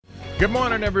Good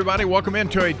morning, everybody. Welcome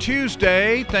into a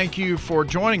Tuesday. Thank you for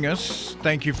joining us.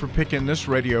 Thank you for picking this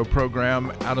radio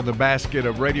program out of the basket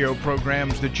of radio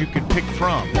programs that you could pick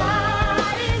from.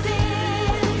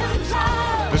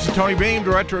 This is Tony Beam,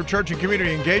 Director of Church and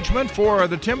Community Engagement for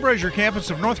the Tim Brazier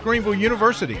campus of North Greenville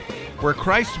University, where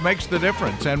Christ makes the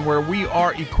difference and where we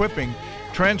are equipping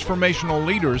transformational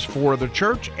leaders for the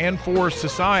church and for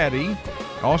society.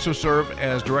 I also serve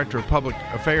as Director of Public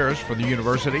Affairs for the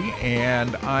university,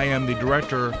 and I am the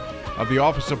Director of the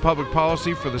Office of Public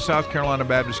Policy for the South Carolina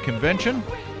Baptist Convention,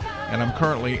 and I'm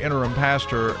currently interim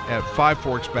pastor at Five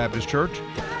Forks Baptist Church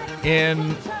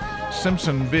in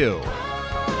Simpsonville.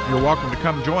 You're welcome to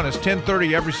come join us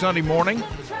 10:30 every Sunday morning.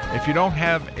 If you don't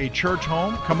have a church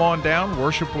home, come on down,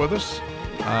 worship with us.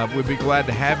 We'd be glad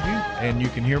to have you, and you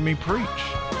can hear me preach.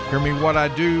 Hear me what I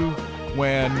do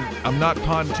when I'm not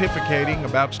pontificating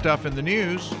about stuff in the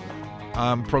news.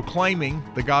 I'm proclaiming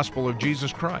the gospel of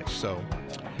Jesus Christ. So,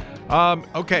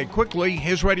 okay, quickly,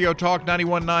 his Radio Talk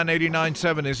 91.9,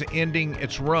 89.7 is ending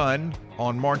its run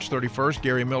on March 31st.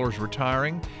 Gary Miller's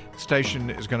retiring. The station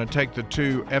is going to take the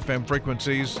two FM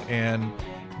frequencies and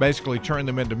basically turn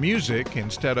them into music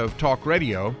instead of talk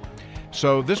radio.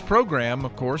 So this program,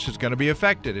 of course, is going to be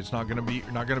affected. It's not going to be,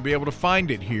 you're not going to be able to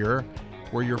find it here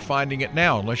where you're finding it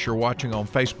now, unless you're watching on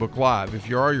Facebook Live. If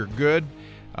you are, you're good.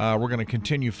 We're going to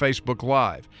continue Facebook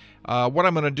Live. What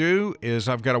I'm going to do is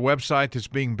I've got a website that's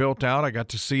being built out. I got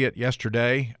to see it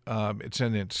yesterday. It's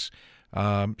in the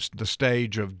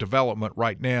stage of development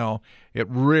right now. It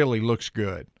really looks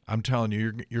good. I'm telling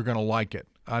you, you're going to like it,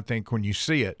 I think, when you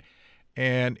see it.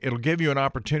 And it'll give you an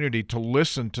opportunity to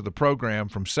listen to the program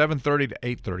from 7:30 to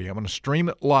 8:30. I'm going to stream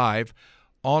it live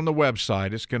on the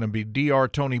website. It's going to be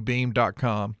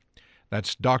drtonybeam.com.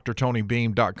 That's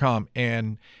drtonybeam.com.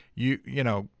 And you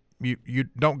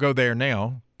don't go there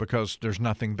now because there's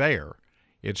nothing there.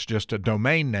 It's just a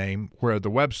domain name where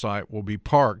the website will be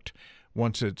parked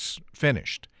once it's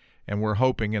finished. And we're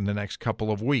hoping in the next couple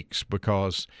of weeks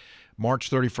because March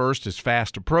 31st is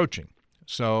fast approaching.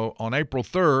 So on April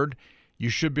 3rd, you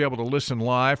should be able to listen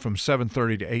live from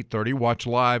 7:30 to 8:30. Watch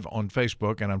live on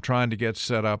Facebook, and I'm trying to get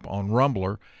set up on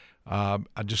Rumble.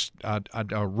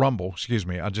 Rumble, excuse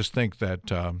me. I just think that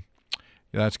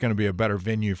that's going to be a better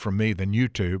venue for me than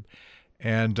YouTube,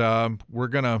 and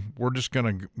we're just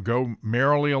gonna go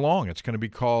merrily along. It's going to be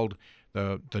called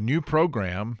the new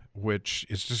program, which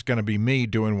is just going to be me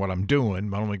doing what I'm doing.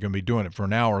 I'm only going to be doing it for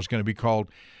an hour. It's going to be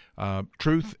called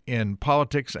Truth in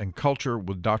Politics and Culture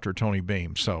with Dr. Tony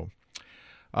Beam. So.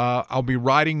 I'll be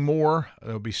writing more.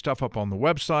 There'll be stuff up on the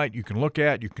website you can look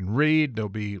at, you can read. There'll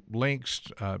be links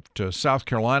to South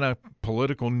Carolina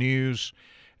political news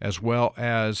as well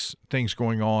as things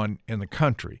going on in the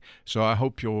country. So I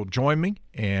hope you'll join me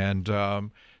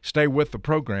and stay with the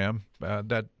program.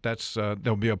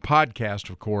 There'll be a podcast,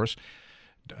 of course.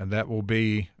 That will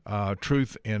be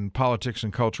Truth in Politics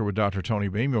and Culture with Dr. Tony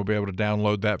Beam. You'll be able to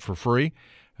download that for free.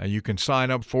 You can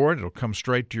sign up for it. It'll come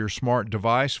straight to your smart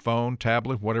device, phone,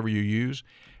 tablet, whatever you use,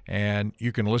 and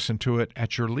you can listen to it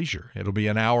at your leisure. It'll be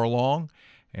an hour long,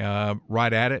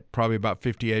 right at it, probably about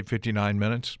 58, 59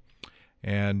 minutes,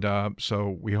 and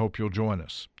so we hope you'll join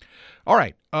us. All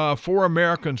right, 4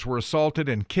 Americans were assaulted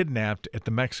and kidnapped at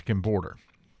the Mexican border.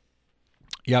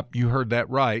 Yep, you heard that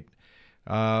right.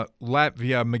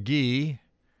 Latvia McGee,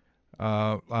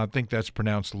 I think that's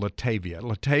pronounced Latavia.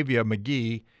 Latavia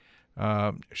McGee,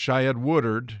 Syed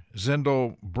Woodard,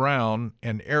 Zindel Brown,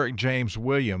 and Eric James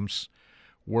Williams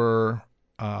were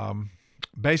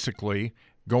basically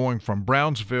going from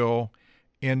Brownsville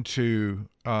into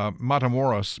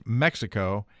Matamoros,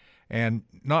 Mexico, and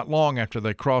not long after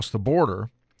they crossed the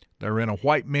border, they were in a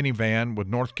white minivan with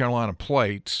North Carolina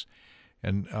plates,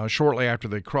 and shortly after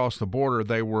they crossed the border,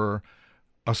 they were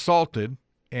assaulted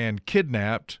and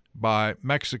kidnapped by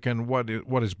Mexican, what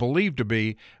is believed to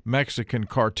be Mexican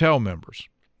cartel members.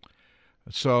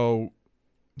 So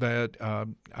that,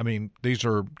 these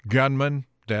are gunmen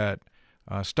that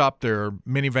stopped their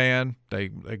minivan.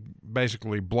 They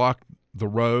basically blocked the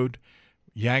road,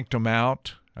 yanked them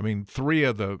out. 3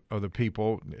 of the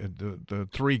people, the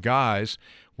 3 guys,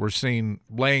 were seen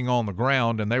laying on the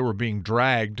ground, and they were being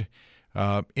dragged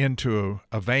into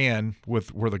a van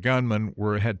where the gunman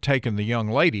had taken the young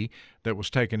lady that was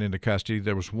taken into custody.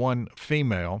 There was 1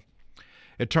 female.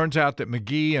 It turns out that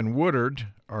McGee and Woodard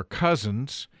are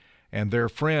cousins, and they're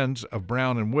friends of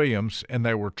Brown and Williams, and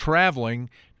they were traveling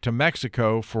to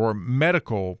Mexico for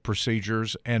medical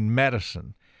procedures and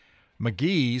medicine.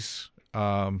 McGee's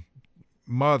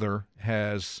mother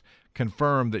has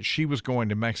confirmed that she was going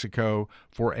to Mexico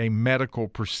for a medical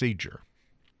procedure.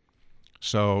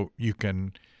 So you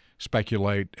can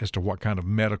speculate as to what kind of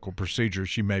medical procedure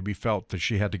she maybe felt that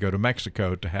she had to go to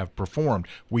Mexico to have performed.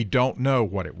 We don't know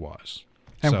what it was.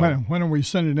 And when are we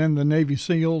sending in the Navy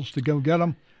SEALs to go get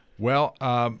them? Well,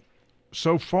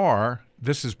 so far,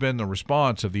 this has been the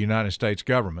response of the United States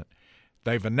government.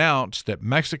 They've announced that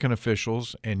Mexican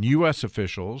officials and U.S.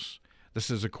 officials, this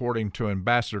is according to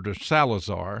Ambassador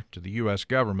Salazar to the U.S.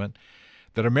 government,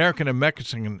 that American and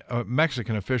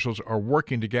Mexican officials are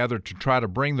working together to try to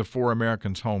bring the 4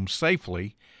 Americans home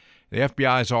safely. The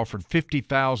FBI has offered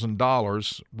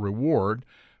 $50,000 reward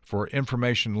for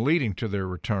information leading to their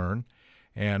return.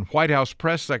 And White House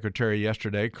Press Secretary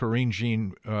yesterday, Karine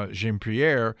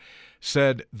Jean-Pierre,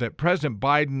 said that President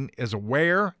Biden is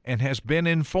aware and has been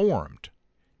informed.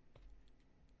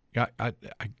 I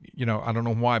don't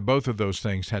know why both of those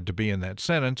things had to be in that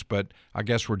sentence, but I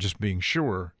guess we're just being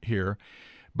sure here.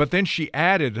 But then she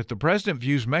added that the president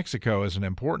views Mexico as an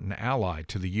important ally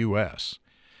to the U.S.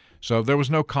 So there was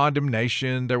no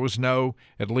condemnation. There was no,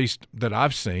 at least that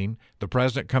I've seen, the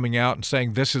president coming out and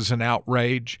saying this is an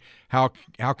outrage. How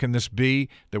can this be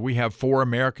that we have 4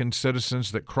 American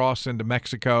citizens that cross into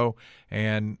Mexico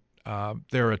and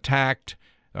they're attacked,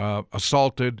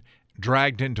 assaulted,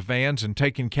 dragged into vans and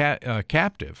taken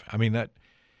captive? I mean, that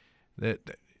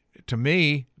to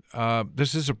me,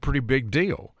 this is a pretty big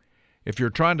deal. If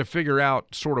you're trying to figure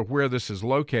out sort of where this is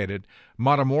located,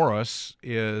 Matamoros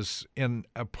is in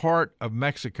a part of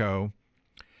Mexico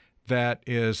that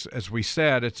is, as we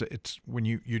said, it's when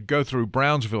you'd go through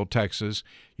Brownsville, Texas,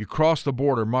 you cross the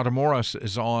border. Matamoros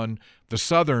is on the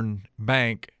southern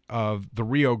bank of the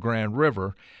Rio Grande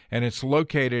River, and it's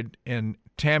located in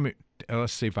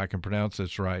let's see if I can pronounce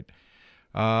this right.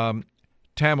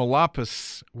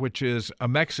 Tamaulipas, which is a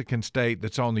Mexican state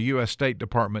that's on the U.S. State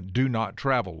Department do not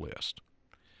travel list.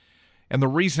 And the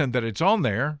reason that it's on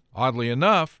there, oddly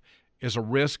enough, is a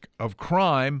risk of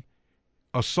crime,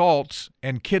 assaults,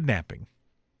 and kidnapping.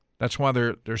 That's why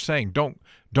they're saying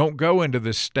don't go into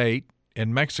this state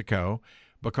in Mexico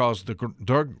because the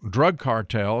drug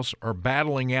cartels are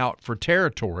battling out for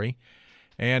territory,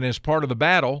 and as part of the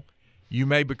battle, you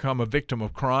may become a victim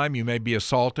of crime, you may be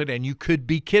assaulted, and you could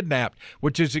be kidnapped,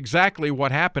 which is exactly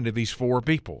what happened to these 4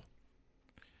 people.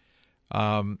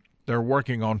 They're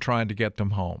working on trying to get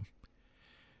them home.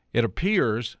 It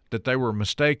appears that they were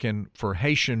mistaken for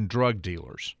Haitian drug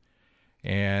dealers,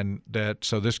 and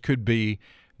so this could be,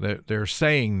 they're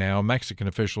saying now, Mexican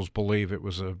officials believe it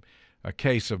was a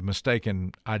case of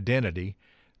mistaken identity,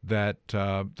 that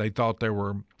they thought they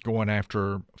were going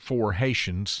after 4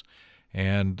 Haitians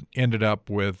and ended up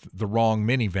with the wrong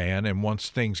minivan. And once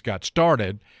things got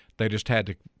started, they just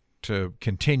had to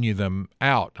continue them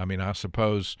out. I mean, I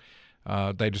suppose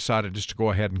they decided just to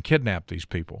go ahead and kidnap these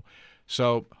people.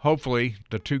 So hopefully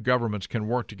the 2 governments can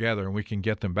work together and we can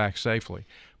get them back safely.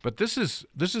 But this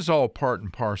is all part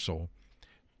and parcel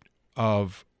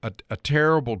of a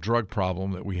terrible drug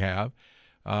problem that we have.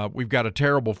 We've got a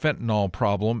terrible fentanyl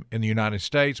problem in the United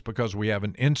States because we have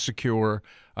an insecure,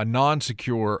 a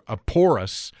non-secure, a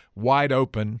porous, wide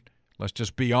open, let's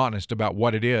just be honest about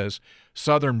what it is,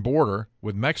 southern border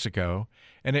with Mexico,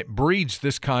 and it breeds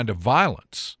this kind of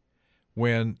violence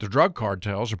when the drug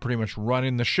cartels are pretty much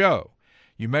running the show.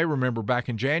 You may remember back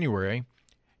in January,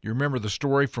 you remember the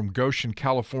story from Goshen,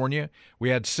 California? We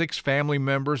had 6 family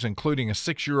members, including a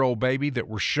 6-year-old baby, that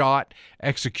were shot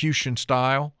execution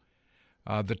style.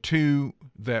 The 2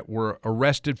 that were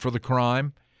arrested for the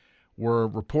crime were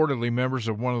reportedly members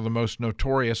of one of the most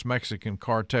notorious Mexican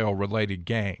cartel-related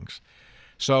gangs.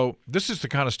 So this is the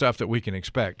kind of stuff that we can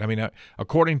expect. I mean,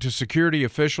 according to security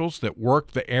officials that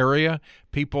work the area,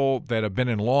 people that have been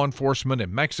in law enforcement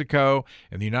in Mexico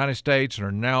and the United States and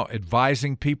are now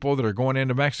advising people that are going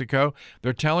into Mexico,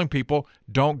 they're telling people,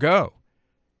 don't go.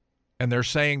 And they're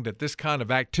saying that this kind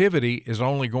of activity is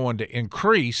only going to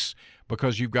increase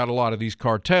because you've got a lot of these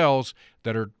cartels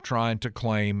that are trying to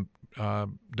claim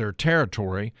their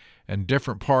territory in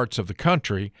different parts of the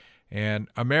country, and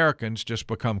Americans just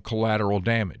become collateral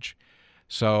damage.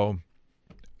 So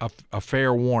a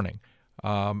fair warning.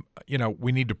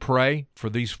 We need to pray for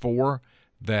these 4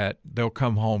 that they'll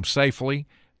come home safely,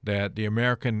 that the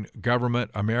American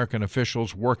government, American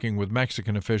officials working with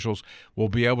Mexican officials will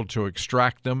be able to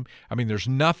extract them. I mean, there's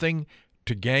nothing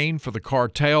to gain for the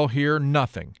cartel here,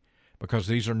 nothing, because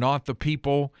these are not the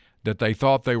people that they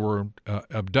thought they were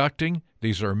abducting.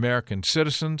 These are American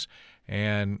citizens,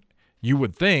 and you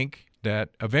would think that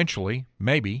eventually,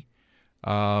 maybe,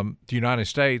 the United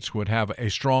States would have a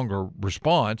stronger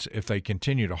response if they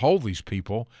continue to hold these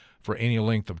people for any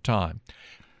length of time.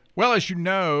 Well, as you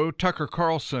know, Tucker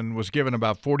Carlson was given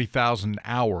about 40,000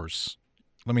 hours.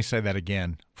 Let me say that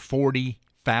again, 40,000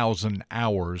 1,000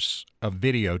 hours of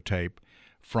videotape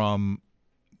from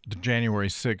the January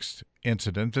 6th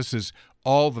incident. This is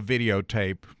all the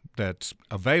videotape that's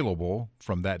available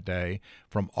from that day,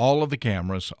 from all of the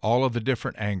cameras, all of the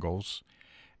different angles.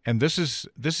 And this is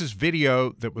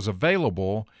video that was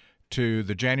available to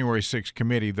the January 6th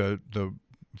committee, the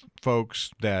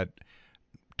folks that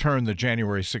turned the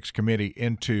January 6th committee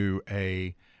into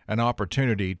an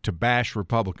opportunity to bash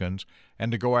Republicans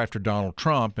and to go after Donald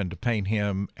Trump and to paint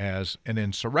him as an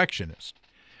insurrectionist.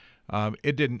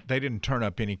 They didn't turn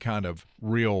up any kind of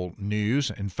real news.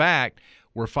 In fact,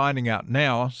 we're finding out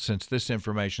now, since this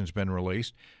information's been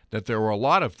released, that there were a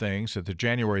lot of things that the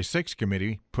January 6th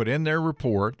committee put in their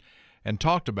report and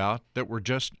talked about that were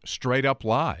just straight up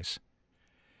lies.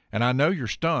 And I know you're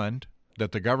stunned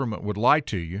that the government would lie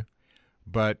to you,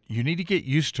 but you need to get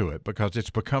used to it because it's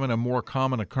becoming a more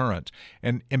common occurrence.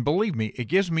 And believe me, it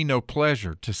gives me no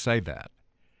pleasure to say that.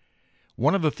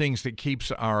 One of the things that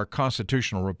keeps our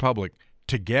constitutional republic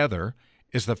together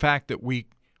is the fact that we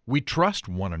trust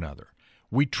one another.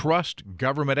 We trust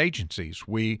government agencies.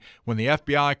 When the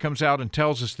FBI comes out and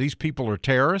tells us these people are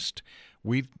terrorists,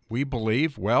 we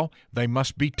believe, well, they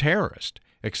must be terrorists.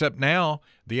 Except now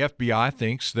the FBI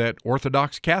thinks that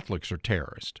Orthodox Catholics are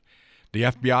terrorists. The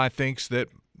FBI thinks that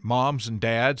moms and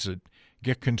dads that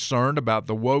get concerned about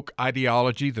the woke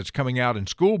ideology that's coming out in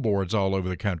school boards all over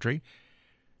the country,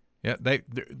 the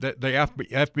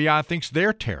FBI thinks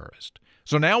they're terrorists.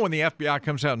 So now when the FBI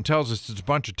comes out and tells us it's a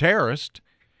bunch of terrorists,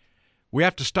 we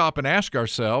have to stop and ask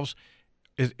ourselves,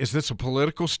 is this a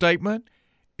political statement?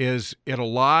 Is it a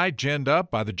lie ginned up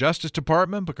by the Justice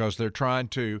Department because they're trying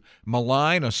to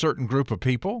malign a certain group of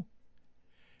people?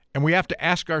 And we have to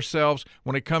ask ourselves,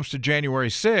 when it comes to January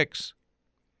 6th,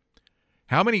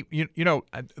 how many,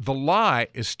 the lie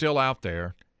is still out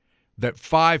there that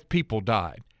 5 people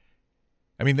died.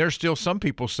 I mean, there's still some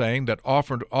people saying that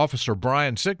Officer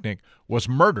Brian Sicknick was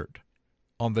murdered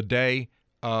on the day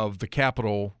of the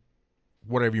Capitol,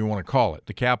 whatever you want to call it,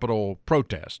 the Capitol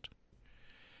protest.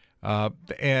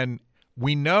 And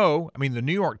we know, the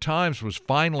New York Times was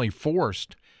finally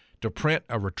forced to print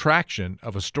a retraction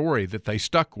of a story that they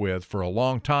stuck with for a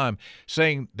long time,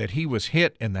 saying that he was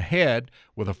hit in the head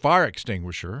with a fire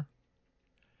extinguisher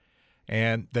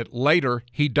and that later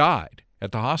he died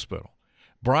at the hospital.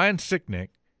 Brian Sicknick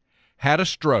had a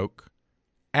stroke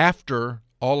after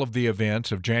all of the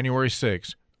events of January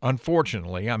 6th.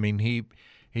 Unfortunately,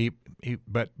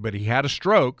 but he had a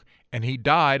stroke and he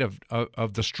died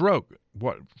of the stroke.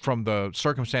 From the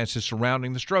circumstances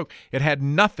surrounding the stroke, it had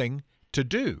nothing to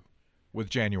do with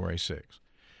January 6th.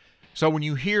 So when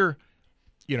you hear,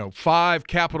 5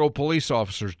 Capitol police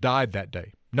officers died that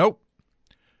day, nope,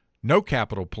 no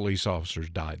Capitol police officers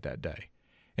died that day.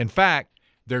 In fact,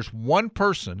 there's one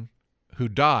person who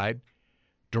died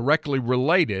directly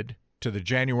related to the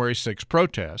January 6th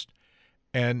protest,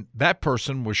 and that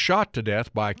person was shot to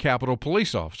death by a Capitol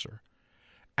police officer.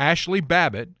 Ashley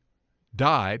Babbitt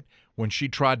died when she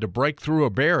tried to break through a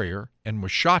barrier and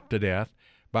was shot to death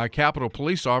by a Capitol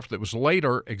police officer that was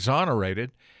later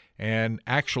exonerated and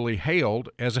actually hailed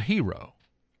as a hero.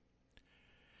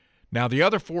 Now, the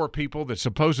other 4 people that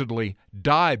supposedly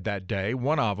died that day,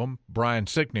 one of them, Brian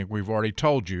Sicknick, we've already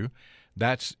told you,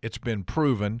 it's been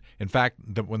proven. In fact,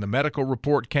 that when the medical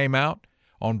report came out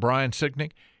on Brian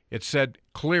Sicknick, it said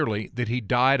clearly that he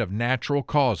died of natural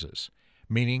causes,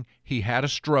 meaning he had a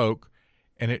stroke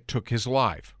and it took his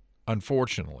life,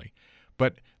 unfortunately.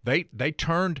 But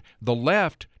the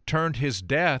left turned his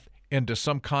death into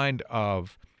some kind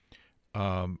of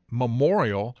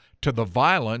memorial to the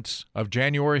violence of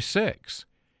January 6th,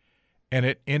 and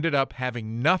it ended up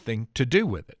having nothing to do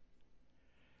with it.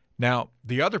 Now,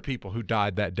 the other people who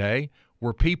died that day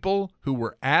were people who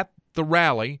were at the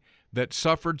rally that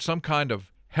suffered some kind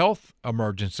of health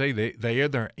emergency.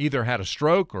 They either had a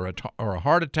stroke or a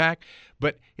heart attack,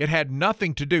 but it had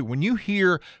nothing to do. When you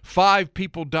hear 5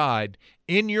 people died,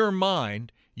 in your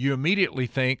mind, you immediately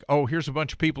think, oh, here's a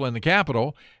bunch of people in the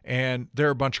Capitol, and they're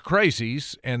a bunch of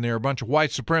crazies, and they're a bunch of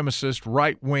white supremacist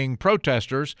right-wing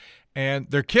protesters,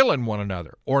 and they're killing one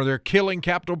another, or they're killing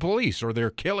Capitol Police, or they're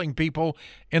killing people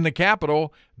in the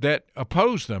Capitol that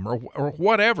oppose them, or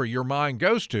whatever your mind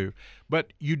goes to.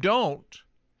 But you don't,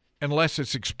 unless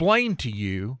it's explained to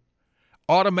you,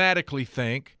 automatically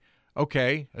think,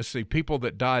 okay, let's see, people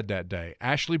that died that day.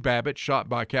 Ashley Babbitt, shot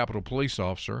by a Capitol Police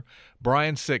officer.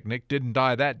 Brian Sicknick didn't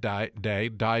die that day,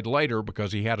 died later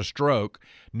because he had a stroke.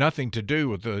 Nothing to do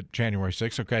with the January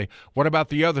 6th. Okay, what about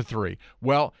the other 3?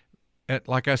 Well,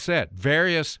 like I said,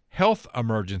 various health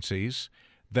emergencies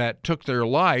that took their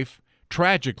life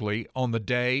tragically on the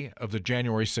day of the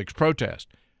January 6th protest.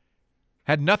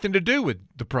 had nothing to do with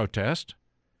the protest.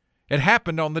 It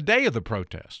happened on the day of the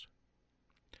protest.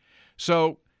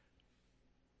 So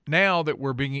now that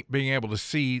we're being able to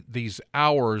see these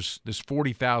hours, this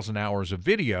 40,000 hours of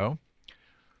video,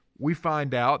 we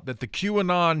find out that the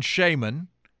QAnon shaman,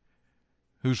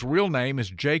 whose real name is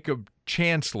Jacob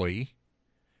Chansley,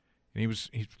 and he's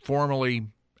formerly,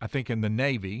 I think, in the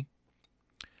Navy,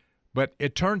 but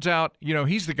it turns out,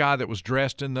 he's the guy that was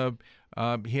dressed in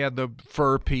he had the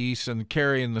fur piece and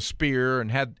carrying the spear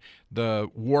and had the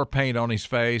war paint on his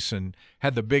face and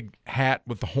had the big hat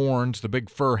with the horns, the big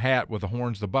fur hat with the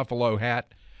horns, the buffalo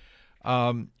hat.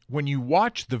 When you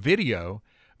watch the video,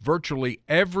 virtually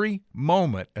every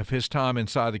moment of his time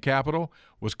inside the Capitol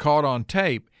was caught on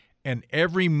tape, and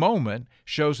every moment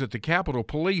shows that the Capitol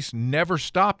Police never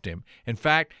stopped him. In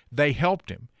fact, they helped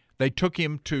him. They took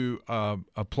him to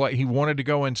a place. He wanted to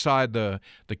go inside the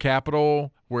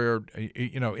Capitol, where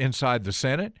inside the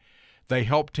Senate. They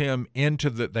helped him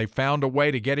they found a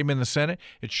way to get him in the Senate.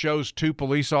 It shows 2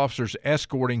 police officers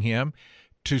escorting him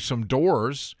to some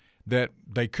doors that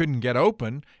they couldn't get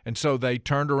open, and so they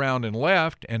turned around and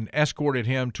left and escorted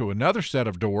him to another set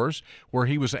of doors where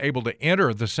he was able to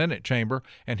enter the Senate chamber,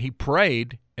 and he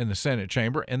prayed in the Senate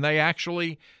chamber, and they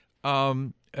actually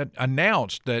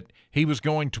announced that he was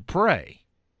going to pray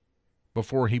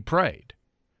before he prayed.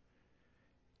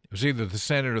 It was either the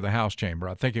Senate or the House chamber.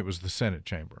 I think it was the Senate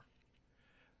chamber.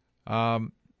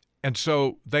 And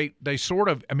so they sort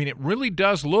of, it really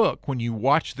does look, when you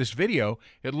watch this video,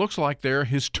 it looks like they're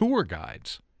his tour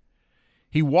guides.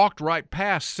 He walked right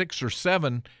past 6 or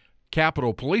 7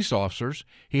 Capitol police officers.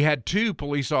 He had 2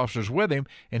 police officers with him,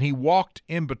 and he walked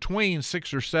in between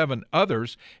 6 or 7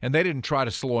 others, and they didn't try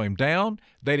to slow him down.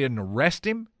 They didn't arrest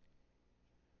him.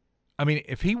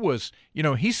 If he was,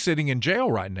 he's sitting in jail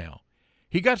right now.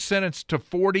 He got sentenced to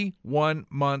 41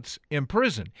 months in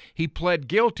prison. He pled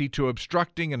guilty to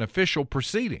obstructing an official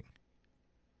proceeding.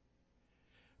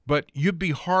 But you'd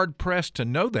be hard-pressed to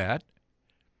know that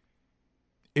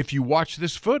if you watch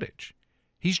this footage.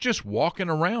 He's just walking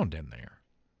around in there.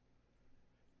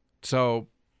 So,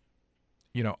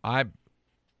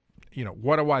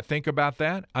 what do I think about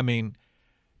that?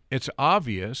 It's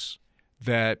obvious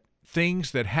that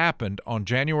things that happened on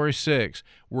January 6th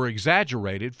were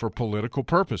exaggerated for political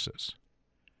purposes.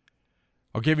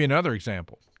 I'll give you another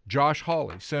example. Josh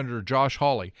Hawley, Senator Josh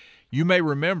Hawley. You may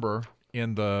remember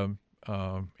in the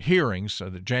hearings,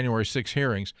 the January 6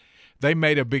 hearings, they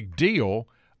made a big deal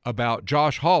about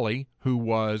Josh Hawley, who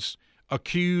was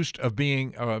accused of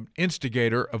being an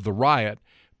instigator of the riot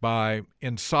by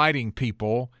inciting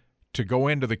people to go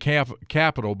into the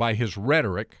Capitol by his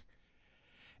rhetoric.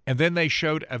 And then they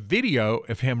showed a video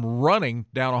of him running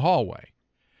down a hallway.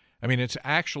 It's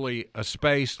actually a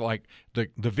space like the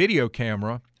video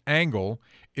camera angle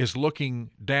is looking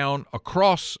down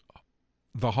across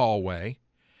the hallway,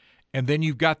 and then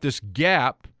you've got this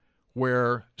gap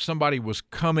where somebody was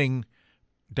coming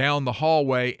down the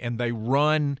hallway and they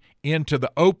run into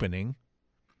the opening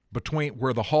between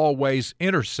where the hallways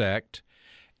intersect,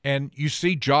 and you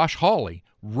see Josh Hawley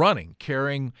running,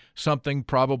 carrying something,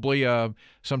 probably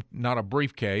not a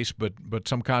briefcase, but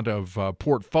some kind of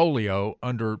portfolio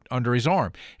under his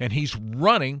arm, and he's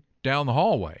running down the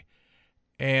hallway.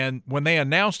 And when they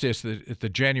announced this at the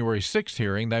January 6th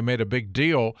hearing, they made a big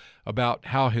deal about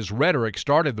how his rhetoric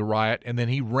started the riot, and then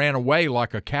he ran away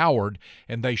like a coward,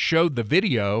 and they showed the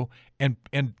video, and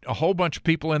a whole bunch of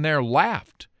people in there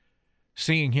laughed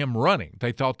seeing him running.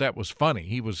 They thought that was funny.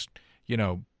 He was,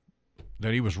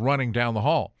 that he was running down the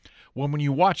hall. Well, when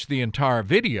you watch the entire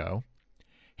video,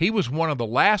 he was one of the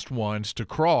last ones to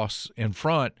cross in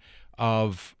front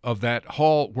of that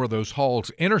hall where those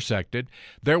halls intersected.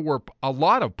 There were a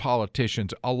lot of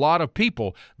politicians, a lot of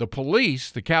people. The police,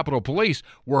 the Capitol Police,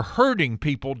 were herding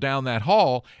people down that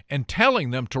hall and telling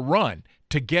them to run,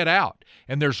 to get out.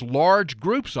 And there's large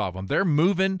groups of them. They're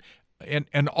moving,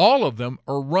 and all of them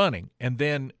are running. And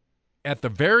then at the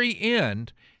very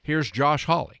end, here's Josh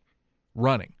Hawley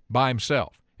running by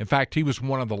himself. In fact, he was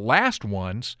one of the last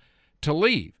ones to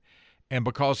leave. And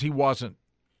because he wasn't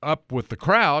up with the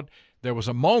crowd, there was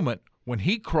a moment when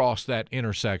he crossed that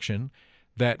intersection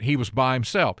that he was by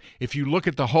himself. If you look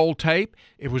at the whole tape,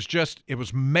 it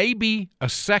was maybe a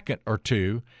second or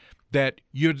two that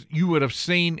you would have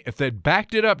seen, if they'd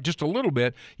backed it up just a little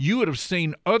bit, you would have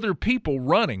seen other people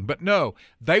running. But no,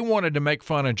 they wanted to make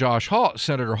fun of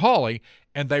Senator Hawley,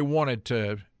 and they wanted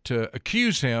to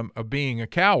accuse him of being a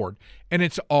coward. And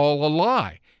it's all a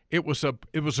lie. It was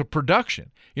a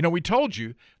production. We told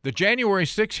you the January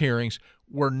 6 hearings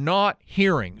were not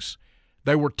hearings.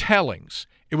 They were tellings.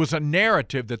 It was a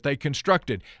narrative that they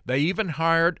constructed. They even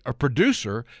hired a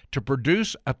producer to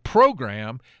produce a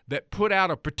program that put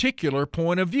out a particular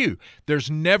point of view.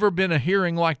 There's never been a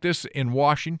hearing like this in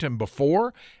Washington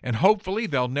before, and hopefully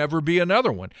there'll never be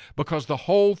another one, because the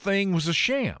whole thing was a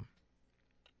sham.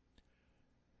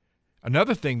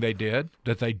 Another thing they did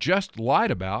that they just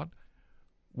lied about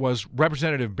was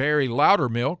Representative Barry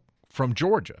Loudermilk from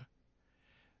Georgia.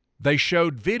 They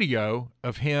showed video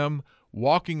of him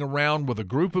walking around with a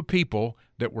group of people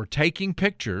that were taking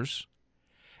pictures,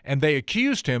 and they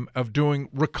accused him of doing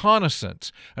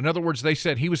reconnaissance. In other words, they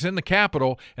said he was in the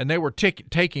Capitol, and they were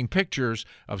taking pictures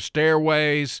of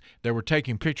stairways. They were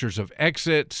taking pictures of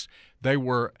exits.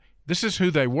 This is who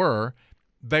they were.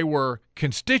 They were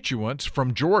constituents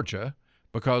from Georgia,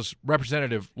 because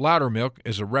Representative Loudermilk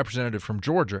is a representative from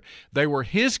Georgia. They were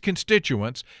his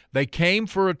constituents. They came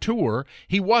for a tour.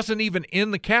 He wasn't even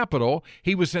in the Capitol.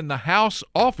 He was in the House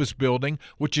office building,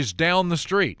 which is down the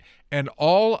street. And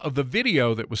all of the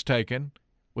video that was taken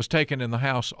in the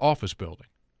House office building.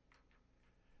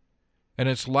 And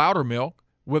it's Loudermilk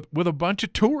with a bunch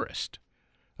of tourists,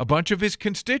 a bunch of his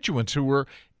constituents who were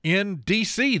in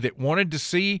D.C. that wanted to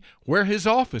see where his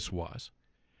office was.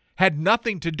 Had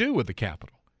nothing to do with the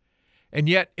Capitol. And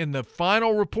yet in the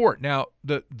final report, now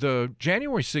the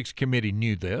January 6th committee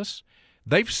knew this.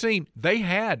 They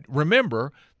had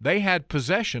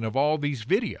possession of all these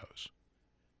videos.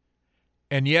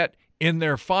 And yet in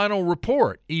their final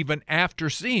report, even after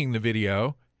seeing the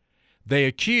video, they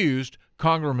accused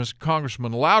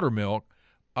Congressman Loudermilk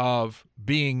of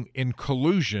being in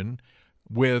collusion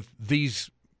with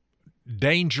these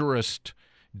dangerous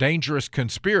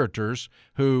conspirators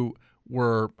who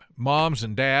were moms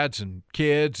and dads and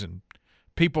kids and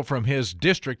people from his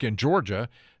district in Georgia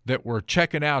that were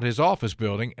checking out his office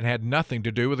building and had nothing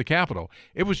to do with the Capitol.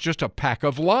 It was just a pack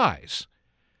of lies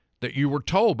that you were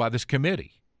told by this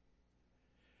committee.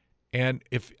 And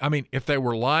if they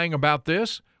were lying about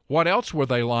this, what else were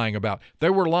they lying about? They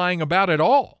were lying about it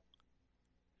all,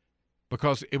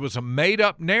 because it was a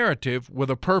made-up narrative with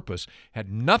a purpose.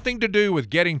 Had nothing to do with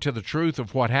getting to the truth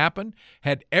of what happened.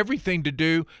 Had everything to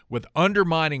do with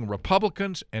undermining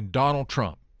Republicans and Donald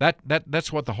Trump.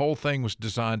 That's what the whole thing was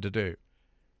designed to do.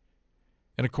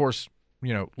 And, of course,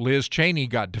 Liz Cheney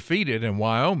got defeated in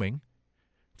Wyoming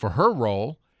for her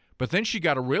role, but then she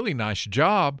got a really nice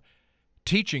job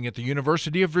teaching at the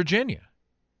University of Virginia.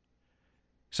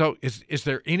 So is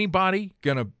there anybody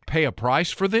going to pay a price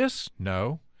for this?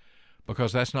 No.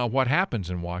 Because that's not what happens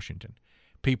in Washington.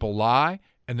 People lie,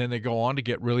 and then they go on to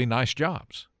get really nice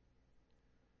jobs.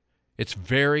 It's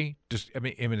very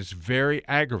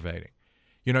aggravating.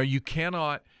 You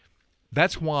cannot.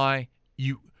 That's why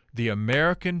the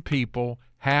American people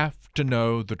have to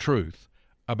know the truth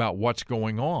about what's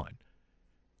going on.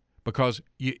 Because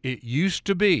it used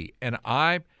to be, and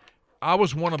I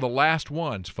was one of the last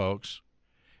ones, folks,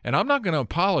 and I'm not going to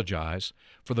apologize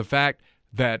for the fact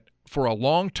that for a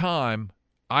long time,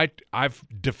 I've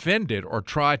defended or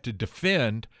tried to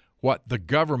defend what the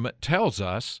government tells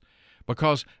us,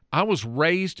 because I was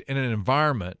raised in an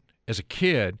environment as a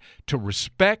kid to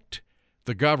respect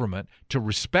the government, to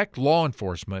respect law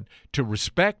enforcement, to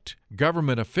respect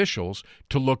government officials,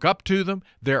 to look up to them.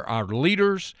 They're our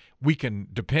leaders. We can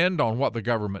depend on what the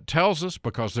government tells us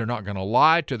because they're not going to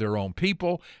lie to their own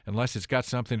people unless it's got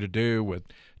something to do with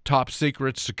top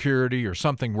secret security or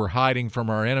something we're hiding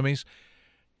from our enemies.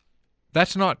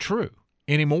 That's not true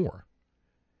anymore.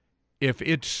 If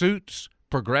it suits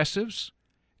progressives,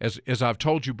 as I've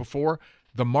told you before,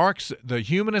 the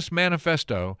Humanist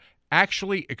Manifesto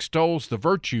actually extols the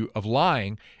virtue of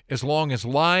lying as long as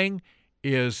lying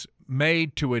is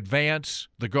made to advance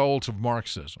the goals of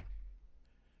Marxism.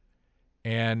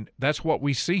 And that's what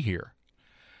we see here.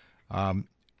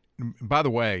 By the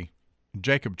way,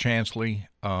 Jacob Chansley,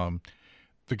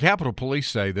 the Capitol Police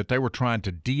say that they were trying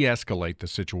to de-escalate the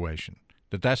situation,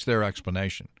 that's their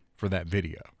explanation for that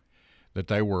video, that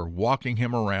they were walking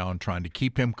him around trying to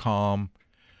keep him calm,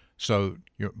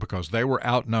 because they were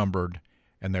outnumbered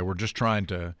and they were just trying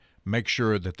to make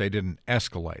sure that they didn't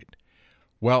escalate.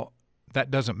 Well, that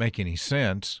doesn't make any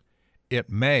sense. It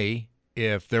may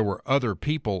if there were other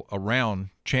people around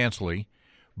Chansley,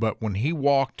 but when he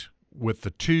walked with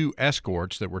the two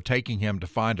escorts that were taking him to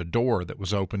find a door that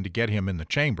was open to get him in the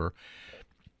chamber,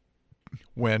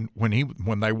 when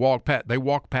they walked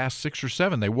past 6 or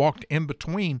 7, they walked in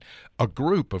between a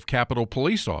group of Capitol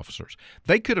Police officers.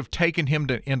 They could have taken him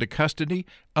into custody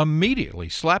immediately,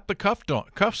 slapped the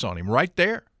cuffs on him right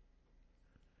there.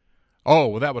 Oh,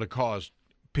 well, that would have caused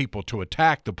people to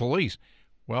attack the police.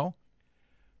 Well,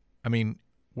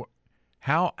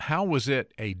 how was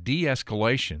it a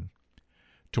de-escalation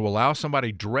to allow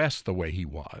somebody dressed the way he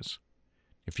was?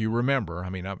 If you remember, I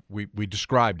mean, we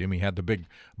described him. He had the big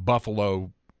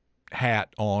buffalo hat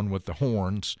on with the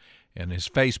horns and his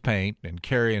face paint and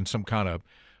carrying some kind of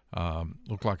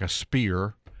looked like a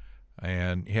spear,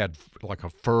 and he had like a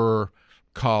fur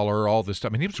collar, all this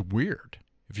stuff. I mean, he was weird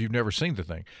if you've never seen the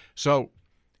thing. So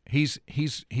he's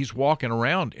walking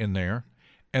around in there,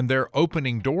 and they're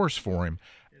opening doors for him.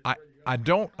 I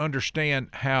don't understand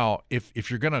how,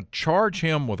 if you're going to charge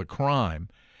him with a crime,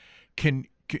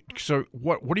 so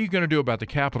what are you going to do about the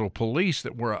Capitol Police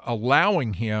that were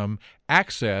allowing him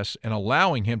access and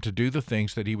allowing him to do the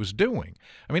things that he was doing?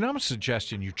 I mean, I'm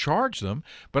suggesting you charge them,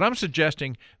 but I'm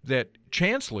suggesting that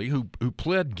Chansley, who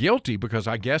pled guilty because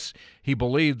I guess he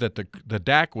believed that the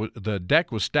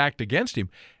deck was stacked against him,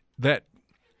 that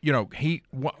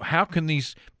how can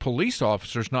these police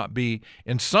officers not be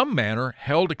in some manner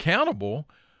held accountable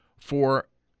for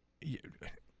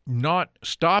not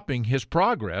stopping his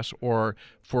progress or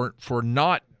for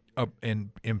not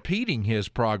impeding his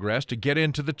progress to get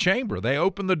into the chamber? They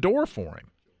opened the door for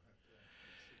him.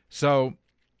 So,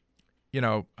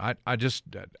 I just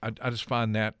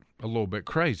find that a little bit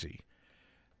crazy.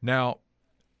 Now,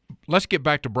 let's get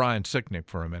back to Brian Sicknick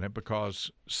for a minute, because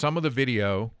some of the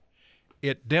video,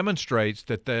 it demonstrates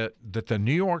that the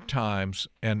New York Times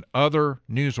and other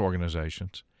news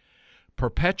organizations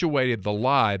perpetuated the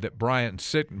lie that Brian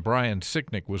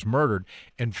Sicknick was murdered.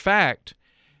 In fact,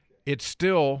 it's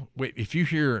still, if you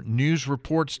hear news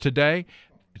reports today,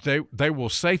 they will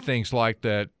say things like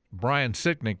that Brian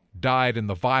Sicknick died in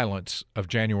the violence of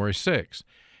January 6th.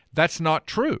 That's not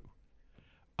true.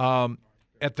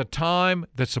 At the time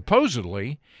that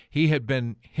supposedly he had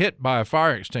been hit by a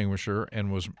fire extinguisher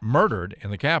and was murdered in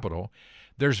the Capitol,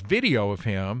 there's video of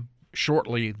him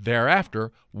shortly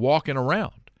thereafter walking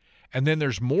around. And then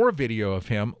there's more video of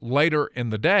him later in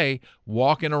the day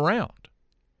walking around.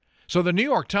 So the New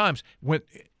York Times, when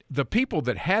the people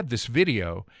that had this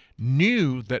video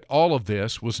knew that all of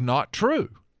this was not true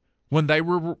when they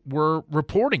were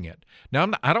reporting it.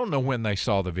 Now, I don't know when they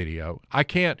saw the video. I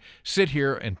can't sit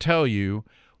here and tell you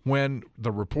when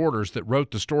the reporters that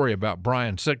wrote the story about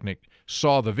Brian Sicknick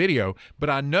saw the video, but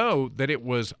I know that it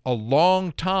was a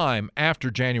long time after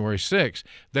January 6th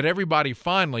that everybody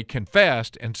finally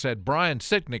confessed and said Brian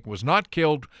Sicknick was not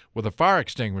killed with a fire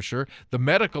extinguisher. The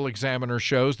medical examiner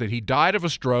shows that he died of a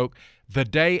stroke the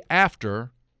day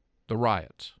after the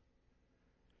riots.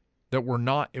 It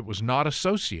was not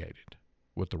associated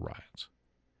with the riots.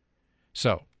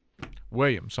 So,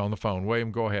 William's on the phone.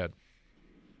 William, go ahead.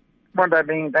 Morning,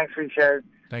 Dean. Thanks for your show.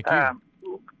 Thank you.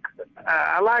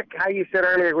 I like how you said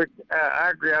earlier, which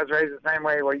I agree, I was raised the same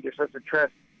way, where you're supposed to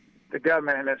trust the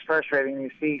government, and it's frustrating. You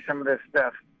see some of this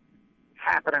stuff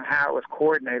happen and how it was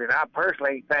coordinated. I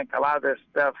personally think a lot of this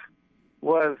stuff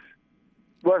wasn't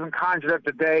conjured up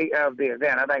the day of the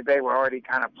event. I think they were already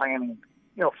kind of planning,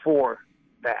 for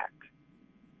that.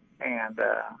 And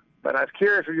but I was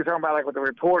curious what you're talking about, like with the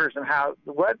reporters and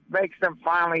what makes them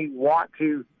finally want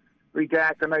to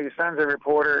redact. I know your son's a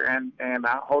reporter, and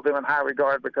I hold him in high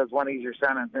regard because one, he's your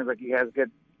son, and it seems like he has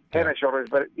good head and shoulders.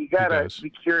 But you gotta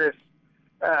be curious.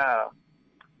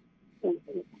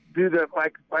 Do the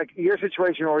like your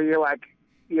situation where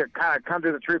you're kind of come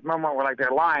to the truth moment where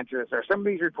they're lying to us? Are some of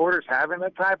these reporters having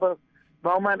that type of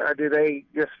moment, or do they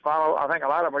just follow? I think a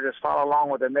lot of them are just follow along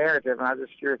with the narrative, and I'm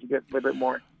just curious to get a little bit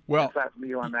more insight from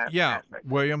you on that. Yeah, aspect.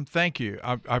 William, thank you.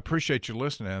 I appreciate you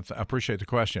listening. I appreciate the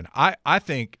question. I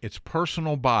think it's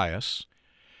personal bias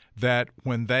that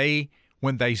when they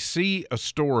see a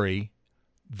story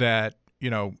that,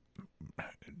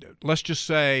 let's just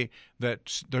say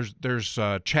that there's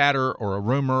chatter or a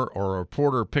rumor or a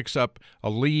reporter picks up a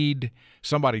lead,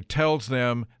 somebody tells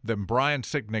them that Brian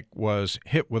Sicknick was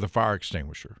hit with a fire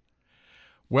extinguisher.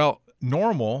 Well,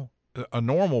 a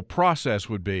normal process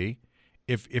would be,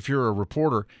 if you're a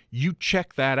reporter, you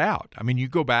check that out. I mean, you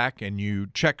go back and you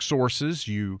check sources,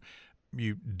 you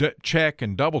check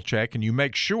and double check, and you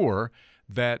make sure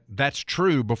that that's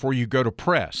true before you go to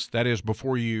press. That is,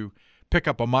 before you pick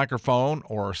up a microphone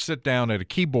or sit down at a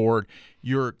keyboard,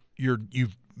 you've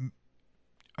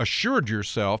assured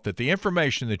yourself that the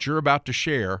information that you're about to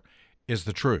share is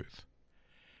the truth.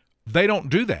 They don't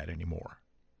do that anymore.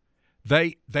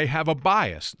 They have a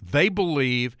bias. They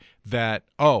believe that,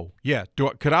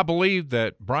 could I believe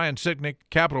that Brian Sicknick,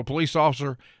 Capitol Police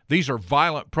officer, these are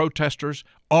violent protesters,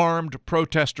 armed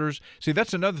protesters? See,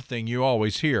 that's another thing you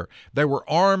always hear. They were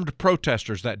armed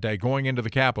protesters that day going into the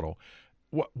Capitol.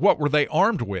 What were they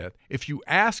armed with? If you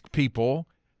ask people,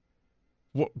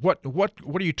 what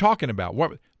are you talking about?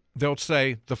 they'll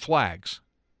say the flags,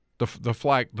 the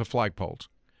flagpoles.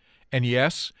 And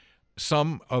yes,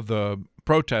 some of the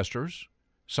protesters,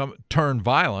 some turned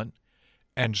violent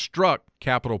and struck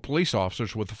Capitol police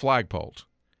officers with the flagpoles.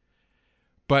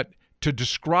 But to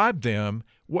describe them,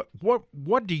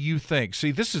 what do you think?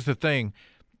 See, this is the thing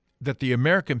that the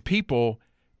American people,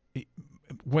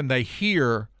 when they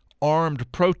hear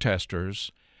armed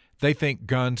protesters, they think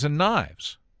guns and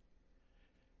knives.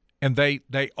 And they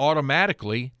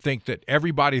automatically think that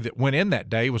everybody that went in that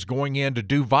day was going in to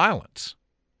do violence.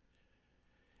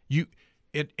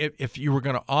 If you were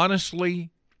going to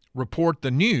honestly report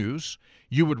the news,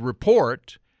 you would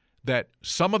report that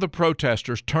some of the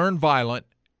protesters turned violent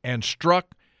and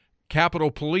struck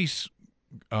Capitol Police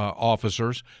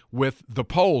officers with the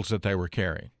poles that they were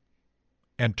carrying,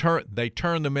 and they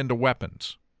turned them into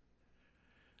weapons.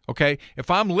 Okay, if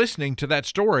I'm listening to that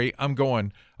story, I'm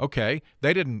going, okay,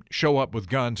 they didn't show up with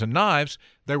guns and knives.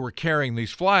 They were carrying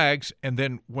these flags, and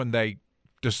then when they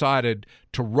decided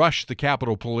to rush the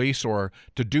Capitol Police or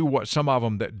to do what some of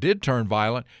them that did turn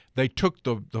violent, they took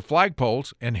the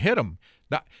flagpoles and hit them.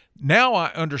 Now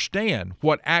I understand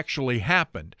what actually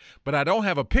happened, but I don't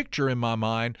have a picture in my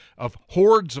mind of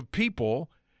hordes of people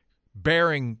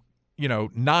bearing,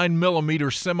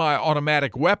 9mm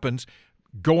semi-automatic weapons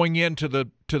going into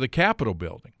the Capitol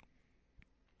building.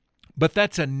 But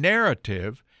that's a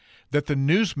narrative that the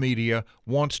news media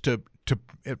wants to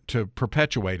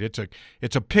perpetuate.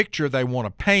 It's a picture they want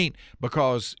to paint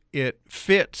because it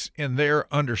fits in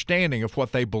their understanding of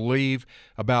what they believe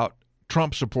about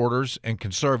Trump supporters and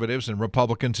conservatives and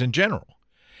Republicans in general.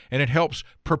 And it helps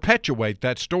perpetuate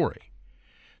that story.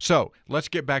 So let's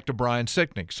get back to Brian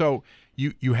Sicknick. So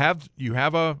you have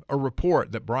a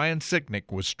report that Brian Sicknick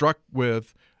was struck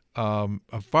with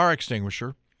a fire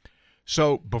extinguisher.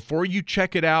 So before you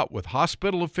check it out with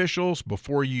hospital officials,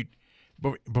 before you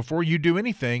do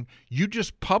anything, you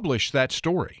just publish that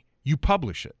story. You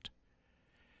publish it.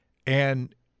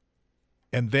 And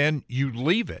then you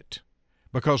leave it.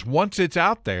 Because once it's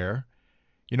out there,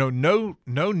 no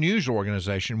news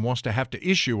organization wants to have to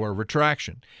issue a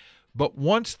retraction. But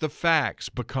once the facts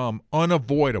become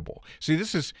unavoidable, see,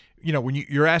 this is, when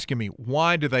you're asking me,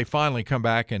 why do they finally come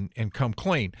back and come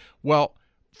clean? Well,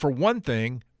 for one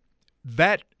thing,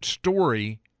 that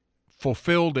story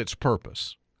fulfilled its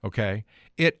purpose, okay?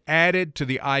 It added to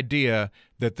the idea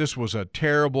that this was a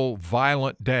terrible,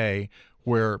 violent day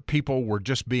where people were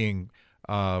just being,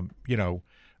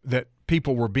 that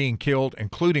people were being killed,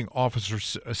 including Officer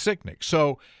Sicknick.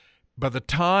 So by the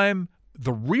time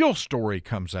the real story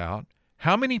comes out,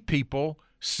 how many people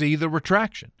see the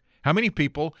retraction? How many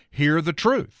people hear the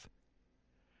truth?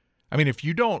 I mean, if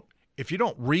you don't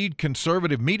read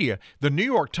conservative media, the New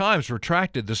York Times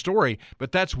retracted the story,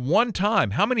 but that's one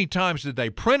time. How many times did they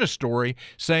print a story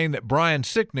saying that Brian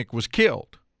Sicknick was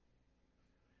killed?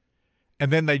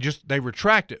 And then they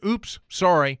retract it. Oops,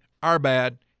 sorry, our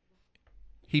bad.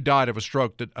 He died of a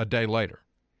stroke a day later.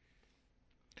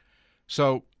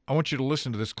 So I want you to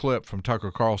listen to this clip from Tucker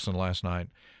Carlson last night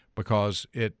because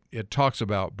it talks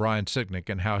about Brian Sicknick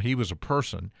and how he was a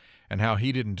person and how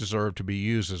he didn't deserve to be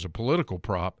used as a political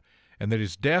prop, and that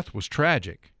his death was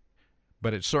tragic,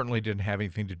 but it certainly didn't have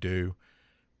anything to do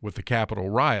with the Capitol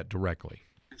riot directly.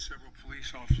 And several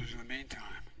police officers in the meantime.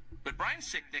 But Brian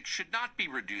Sicknick should not be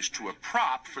reduced to a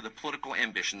prop for the political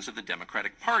ambitions of the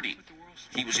Democratic Party.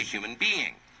 He was a human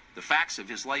being. The facts of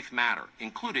his life matter,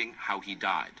 including how he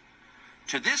died.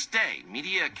 To this day,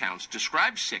 media accounts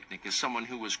describe Sicknick as someone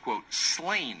who was, quote,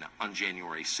 slain on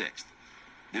January 6th.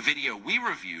 The video we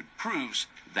reviewed proves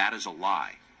that is a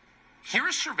lie. Here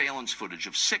is surveillance footage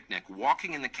of Sicknick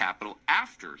walking in the Capitol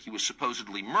after he was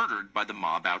supposedly murdered by the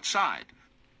mob outside.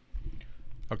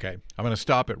 Okay, I'm going to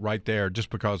stop it right there just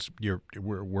because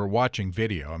we're watching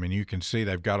video. I mean, you can see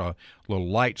they've got a little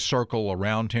light circle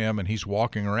around him, and he's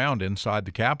walking around inside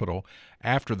the Capitol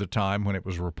after the time when it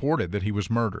was reported that he was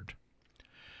murdered.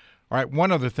 All right,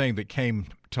 one other thing that came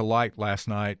to light last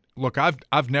night. Look,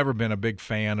 I've never been a big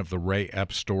fan of the Ray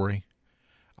Epps story.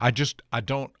 I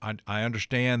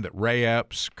understand that Ray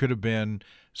Epps could have been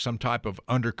some type of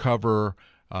undercover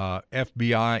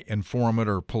FBI informant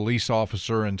or police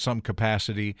officer in some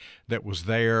capacity that was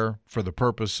there for the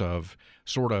purpose of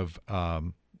sort of,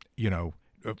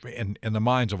 in the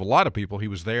minds of a lot of people, he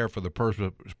was there for the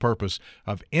purpose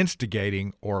of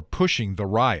instigating or pushing the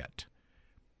riot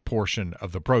portion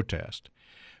of the protest.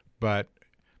 But,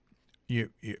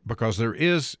 because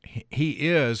he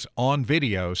is on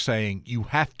video saying you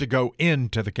have to go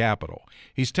into the Capitol.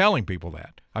 He's telling people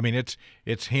that. I mean,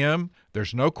 it's him.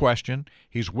 There's no question.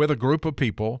 He's with a group of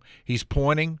people. He's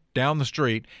pointing down the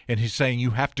street, and he's saying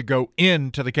you have to go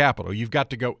into the Capitol. You've got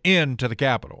to go into the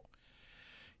Capitol.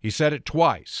 He said it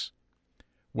twice.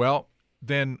 Well,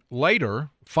 then later,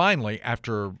 finally,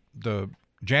 after the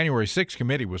January 6th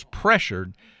committee was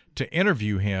pressured to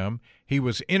interview him, he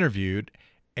was interviewed,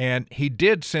 and he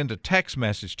did send a text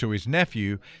message to his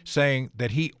nephew saying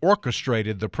that he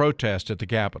orchestrated the protest at the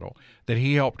Capitol, that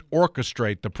he helped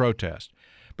orchestrate the protest.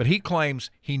 But he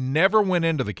claims he never went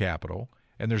into the Capitol,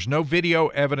 and there's no video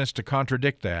evidence to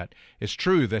contradict that. It's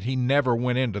true that he never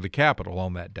went into the Capitol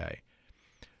on that day.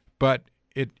 But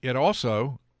it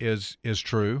also is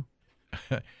true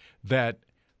that,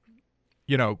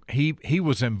 you know, he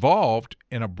was involved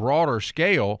in a broader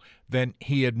scale than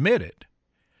he admitted.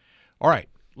 All right,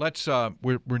 let's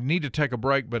we need to take a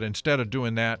break, but instead of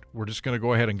doing that, we're just going to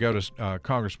go ahead and go to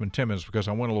Congressman Timmons because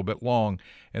I went a little bit long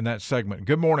in that segment.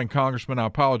 Good morning, Congressman. I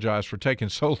apologize for taking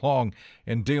so long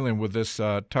in dealing with this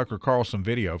Tucker Carlson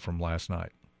video from last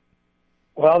night.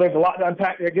 Well, there's a lot to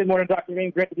unpack there. Good morning, Dr.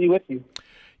 Green. Great to be with you.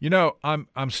 You know,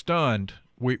 I'm stunned.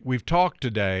 We've talked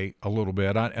today a little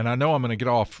bit, and I know I'm going to get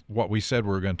off what we said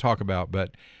we were going to talk about,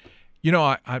 but, you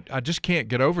know, I just can't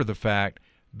get over the fact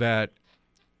that,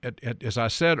 as I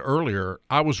said earlier,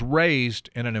 I was raised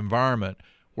in an environment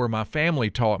where my family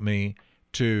taught me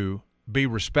to be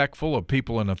respectful of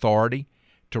people in authority,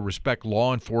 to respect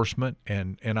law enforcement,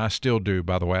 and I still do,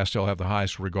 by the way. I still have the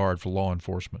highest regard for law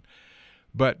enforcement.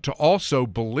 But to also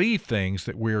believe things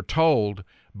that we are told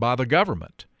by the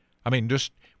government. I mean,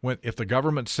 just if the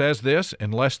government says this,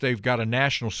 unless they've got a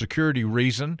national security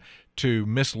reason to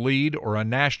mislead or a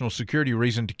national security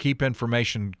reason to keep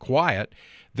information quiet,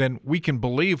 then we can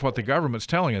believe what the government's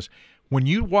telling us. When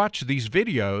you watch these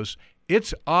videos,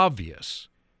 it's obvious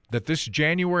that this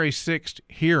January 6th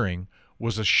hearing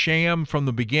was a sham from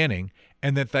the beginning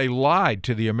and that they lied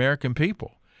to the American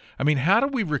people. I mean, how do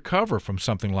we recover from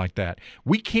something like that?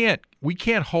 We can't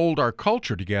hold our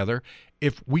culture together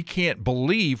if we can't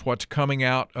believe what's coming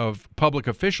out of public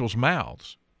officials'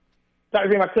 mouths. Dr.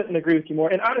 Green, I couldn't agree with you more.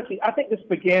 And honestly, I think this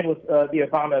began with the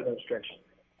Obama administration.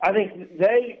 I think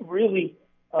they really,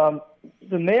 the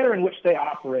manner in which they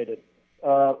operated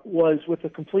was with a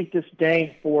complete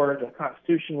disdain for the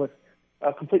Constitution, with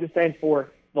a complete disdain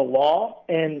for the law.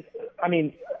 And, I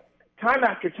mean, time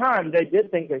after time, they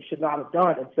did think they should not have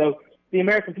done. And so the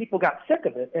American people got sick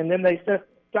of it, and then they sent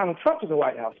Donald Trump to the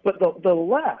White House. But the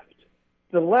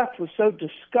left was so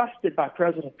disgusted by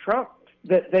President Trump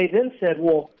that they then said,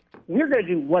 well, we're going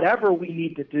to do whatever we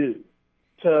need to do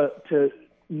to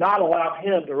not allow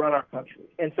him to run our country.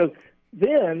 And so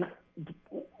then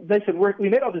they said, we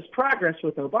made all this progress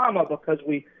with Obama because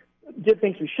we did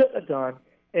things we shouldn't have done.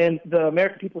 And the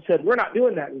American people said, we're not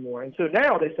doing that anymore. And so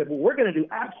now they said, well, we're going to do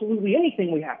absolutely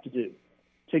anything we have to do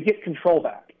to get control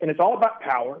back. And it's all about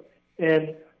power.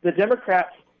 And the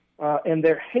Democrats and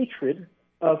their hatred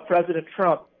of President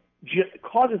Trump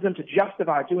causes them to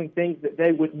justify doing things that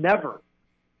they would never,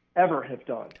 ever have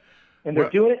done. And they're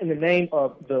doing it in the name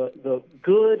of the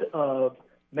good of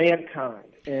mankind.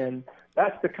 And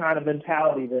that's the kind of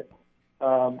mentality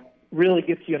that really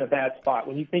gets you in a bad spot.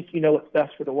 When you think you know what's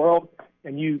best for the world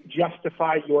and you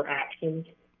justify your actions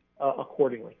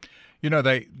accordingly. You know,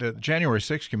 the January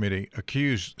 6th committee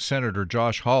accused Senator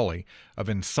Josh Hawley of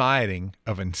inciting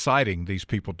these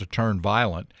people to turn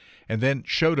violent, and then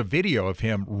showed a video of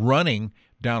him running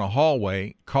down a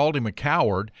hallway, called him a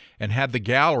coward, and had the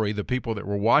gallery, the people that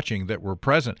were watching that were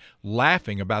present,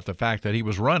 laughing about the fact that he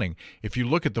was running. If you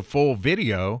look at the full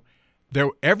video,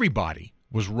 everybody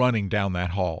was running down that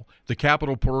hall. The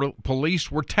Capitol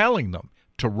Police were telling them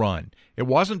to run. It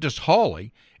wasn't just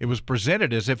Hawley. It was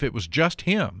presented as if it was just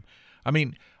him. I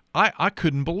mean, I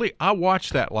couldn't believe. I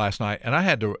watched that last night, and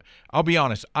I'll be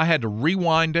honest, I had to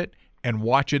rewind it and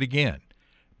watch it again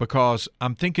because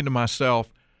I'm thinking to myself,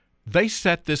 they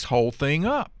set this whole thing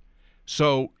up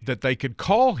so that they could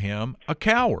call him a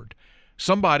coward,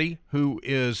 somebody who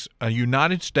is a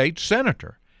United States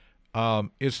senator.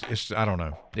 It's I don't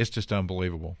know. It's just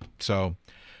unbelievable. So,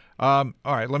 all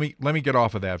right, let me get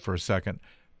off of that for a second.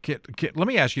 Let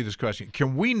me ask you this question.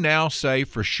 Can we now say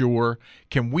for sure,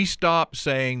 can we stop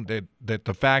saying that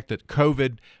the fact that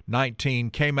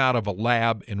COVID-19 came out of a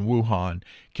lab in Wuhan,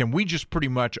 can we just pretty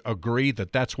much agree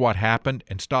that that's what happened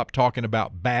and stop talking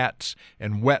about bats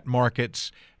and wet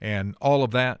markets and all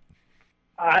of that?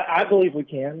 I believe we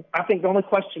can. I think the only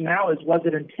question now is, was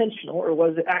it intentional or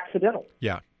was it accidental?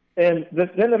 Yeah. And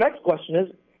then the next question is,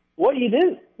 what do you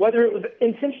do? Whether it was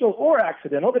intentional or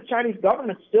accidental, the Chinese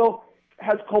government still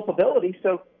has culpability.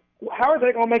 So how are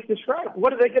they going to make this right?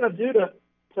 What are they going to do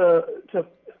to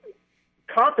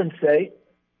compensate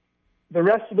the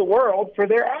rest of the world for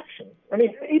their actions? I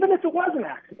mean, even if it was an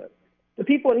accident, the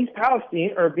people in East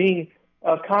Palestine are being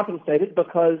compensated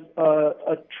because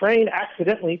a train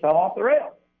accidentally fell off the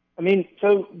rail. I mean,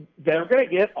 so they're going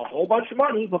to get a whole bunch of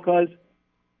money because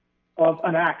of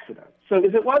an accident. So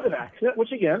if it was an accident,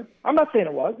 which again, I'm not saying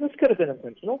it was, this could have been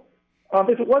intentional.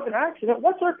 If it was an accident,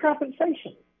 what's our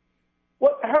compensation?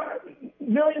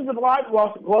 Millions of lives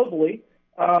lost globally.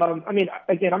 I mean,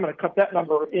 again, I'm going to cut that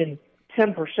number in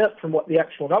 10% from what the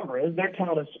actual number is. They're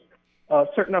telling us a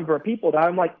certain number of people died.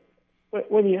 I'm like,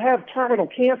 when you have terminal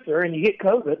cancer and you get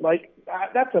COVID, like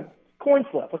that's a coin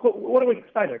flip. Like, what are we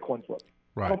excited at a coin flip?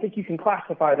 Right. I don't think you can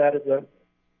classify that as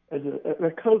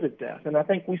a COVID death. And I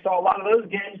think we saw a lot of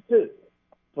those games too.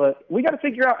 But we got to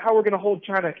figure out how we're going to hold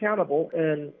China accountable,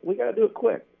 and we got to do it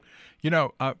quick. You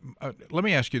know, let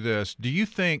me ask you this. Do you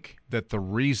think that the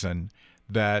reason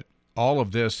that all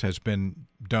of this has been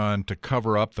done to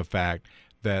cover up the fact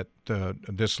that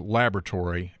this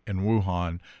laboratory in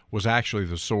Wuhan was actually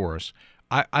the source,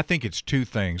 I think it's two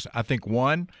things. I think,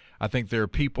 one, I think there are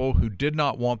people who did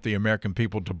not want the American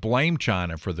people to blame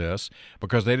China for this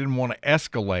because they didn't want to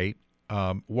escalate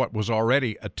what was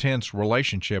already a tense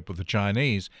relationship with the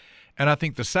Chinese. And I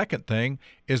think the second thing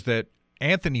is that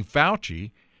Anthony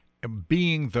Fauci,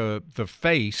 being the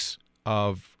face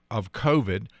of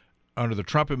COVID under the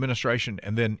Trump administration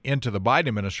and then into the Biden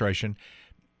administration,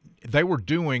 they were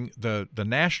doing the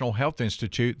National Health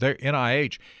Institute, their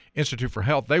NIH, Institute for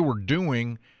Health, they were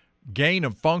doing gain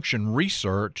of function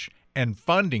research and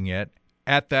funding it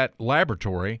at that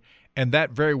laboratory. And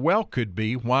that very well could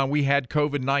be why we had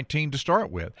COVID-19 to start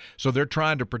with. So they're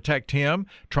trying to protect him,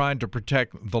 trying to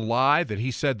protect the lie that he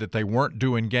said that they weren't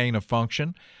doing gain of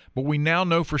function. But we now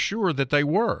know for sure that they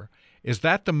were. Is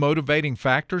that the motivating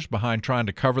factors behind trying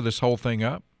to cover this whole thing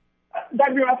up?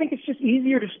 Dr. I think it's just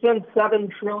easier to spend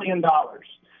 $7 trillion.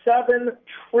 $7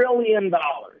 trillion.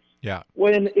 Yeah.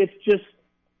 When it's just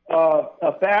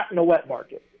a bat and a wet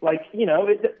market. Like, you know,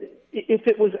 if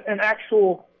it was an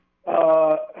actual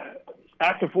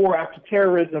act of war, act of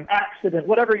terrorism, accident,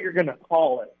 whatever you're going to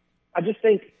call it. I just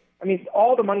think, I mean,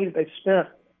 all the money that they've spent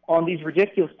on these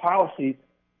ridiculous policies,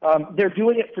 they're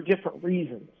doing it for different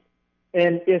reasons.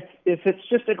 And if it's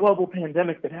just a global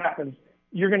pandemic that happens,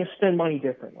 you're going to spend money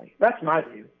differently. That's my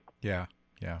view. Yeah.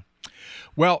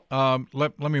 Well,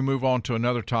 let me move on to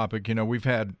another topic. You know, we've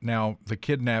had now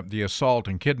the assault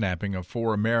and kidnapping of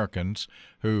 4 Americans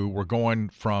who were going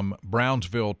from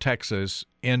Brownsville, Texas,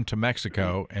 into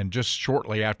Mexico, and just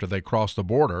shortly after they crossed the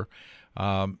border,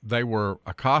 they were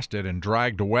accosted and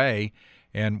dragged away,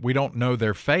 and we don't know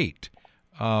their fate.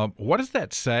 What does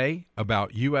that say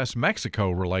about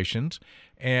U.S.-Mexico relations,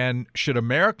 and should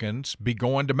Americans be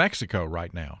going to Mexico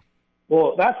right now?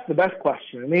 Well, that's the best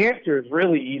question, and the answer is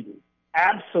really easy.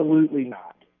 Absolutely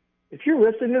not. If you're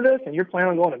listening to this and you're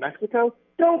planning on going to Mexico,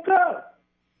 don't go.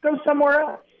 Go somewhere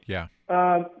else. Yeah.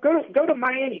 Go to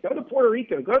Miami. Go to Puerto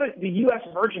Rico. Go to the U.S.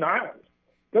 Virgin Islands.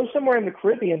 Go somewhere in the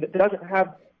Caribbean that doesn't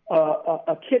have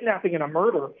a kidnapping and a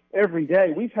murder every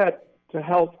day. We've had to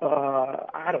help, 2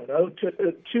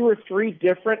 or 3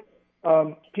 different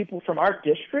people from our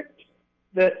district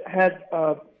that had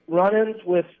run-ins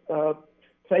with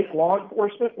fake law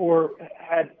enforcement or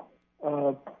had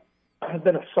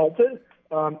been assaulted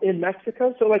in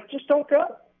Mexico. So, like, just don't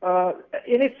go.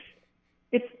 And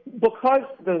it's because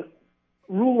the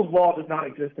rule of law does not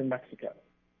exist in Mexico.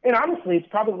 And honestly, it's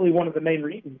probably one of the main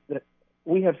reasons that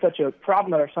we have such a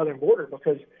problem at our southern border,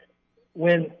 because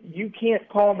when you can't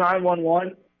call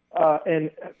 911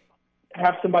 and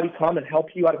have somebody come and help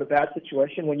you out of a bad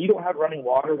situation, when you don't have running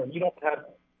water, when you don't have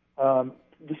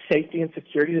the safety and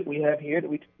security that we have here,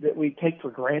 that we take for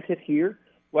granted here.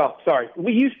 Well, sorry,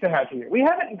 we used to have here. We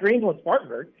have it in Greenville and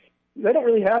Spartanburg. They don't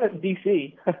really have it in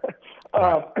D.C.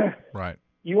 Right.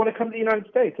 You want to come to the United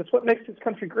States. That's what makes this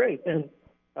country great. And,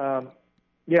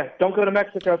 don't go to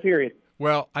Mexico, period.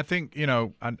 Well, I think,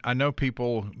 I know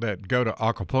people that go to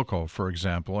Acapulco, for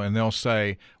example, and they'll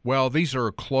say, well, these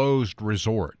are closed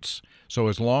resorts. So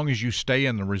as long as you stay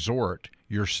in the resort,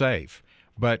 you're safe.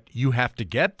 But you have to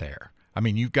get there. I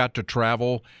mean, you've got to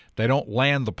travel. They don't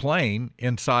land the plane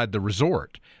inside the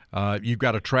resort. You've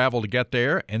got to travel to get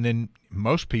there, and then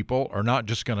most people are not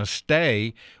just going to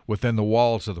stay within the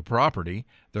walls of the property.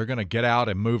 They're going to get out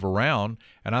and move around,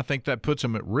 and I think that puts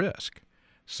them at risk.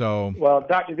 So, well,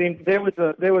 Dr. Dean, there was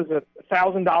a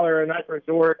 $1,000 a night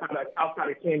resort outside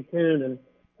of Cancun, and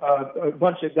a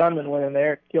bunch of gunmen went in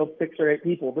there, killed 6 or 8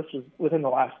 people. This was within the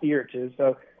last year or two.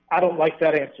 So I don't like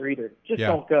that answer either. Just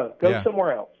don't go. Go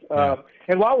somewhere else.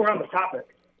 And while we're on the topic,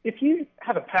 if you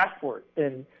have a passport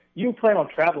and you plan on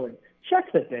traveling,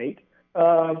 check the date.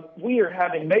 We are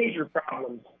having major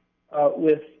problems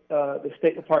with the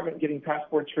State Department getting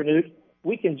passports renewed.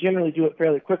 We can generally do it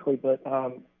fairly quickly, but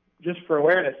just for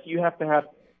awareness, you have to have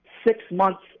 6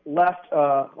 months left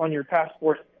on your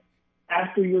passport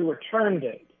after your return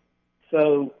date.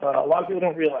 So a lot of people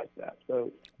don't realize that.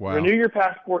 So renew your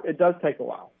passport. It does take a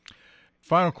while.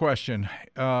 Final question.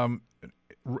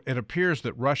 It appears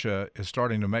that Russia is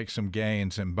starting to make some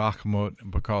gains in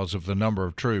Bakhmut because of the number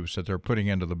of troops that they're putting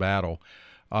into the battle.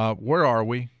 Where are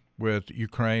we with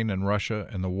Ukraine and Russia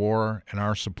and the war and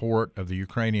our support of the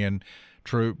Ukrainian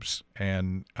troops?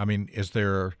 And, I mean, is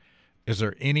there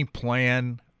any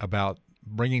plan about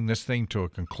bringing this thing to a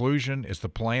conclusion? Is the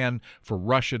plan for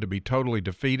Russia to be totally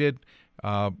defeated?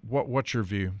 What's your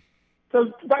view? So,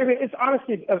 Dr. Green, it's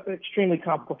honestly an extremely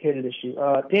complicated issue.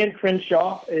 Dan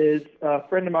Crenshaw is a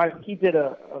friend of mine. He did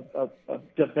a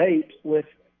debate with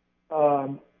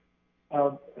William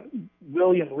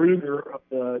Ruger of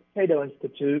the Cato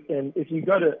Institute. And if you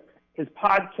go to his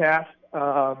podcast,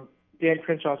 Dan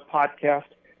Crenshaw's podcast,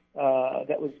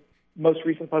 that was most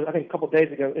recent, I think a couple of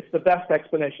days ago, it's the best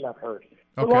explanation I've heard.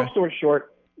 So long story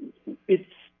short,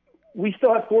 we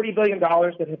still have $40 billion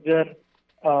that have been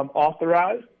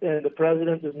authorized, and the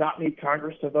president does not need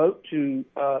Congress to vote to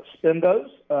spend those.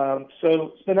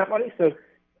 So spend that money. So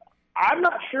I'm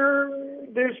not sure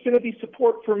there's going to be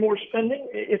support for more spending.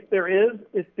 If there is,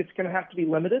 it's going to have to be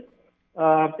limited,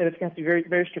 and it's going to have to be very,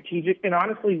 very strategic. And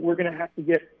honestly, we're going to have to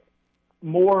get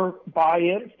more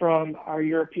buy-in from our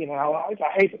European allies.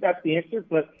 I hate that that's the answer,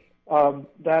 but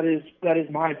that is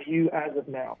my view as of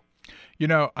now. You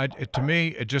know, to me,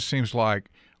 it just seems like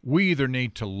we either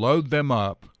need to load them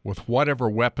up with whatever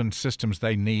weapon systems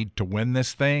they need to win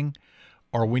this thing,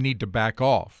 or we need to back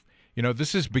off. You know,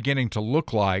 this is beginning to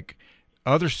look like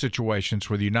other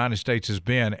situations where the United States has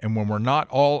been, and when we're not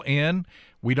all in,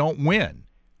 we don't win.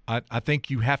 I think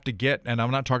you have to get, and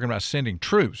I'm not talking about sending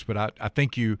troops, but I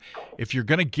think if you're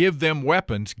going to give them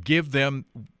weapons, give them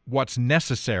what's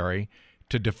necessary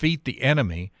to defeat the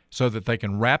enemy so that they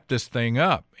can wrap this thing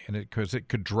up, and because it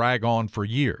could drag on for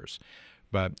years.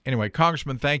 But anyway,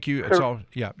 Congressman, thank you.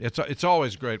 It's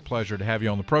always a great pleasure to have you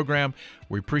on the program.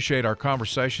 We appreciate our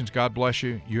conversations. God bless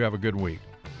you. You have a good week.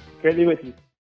 Great to be with you.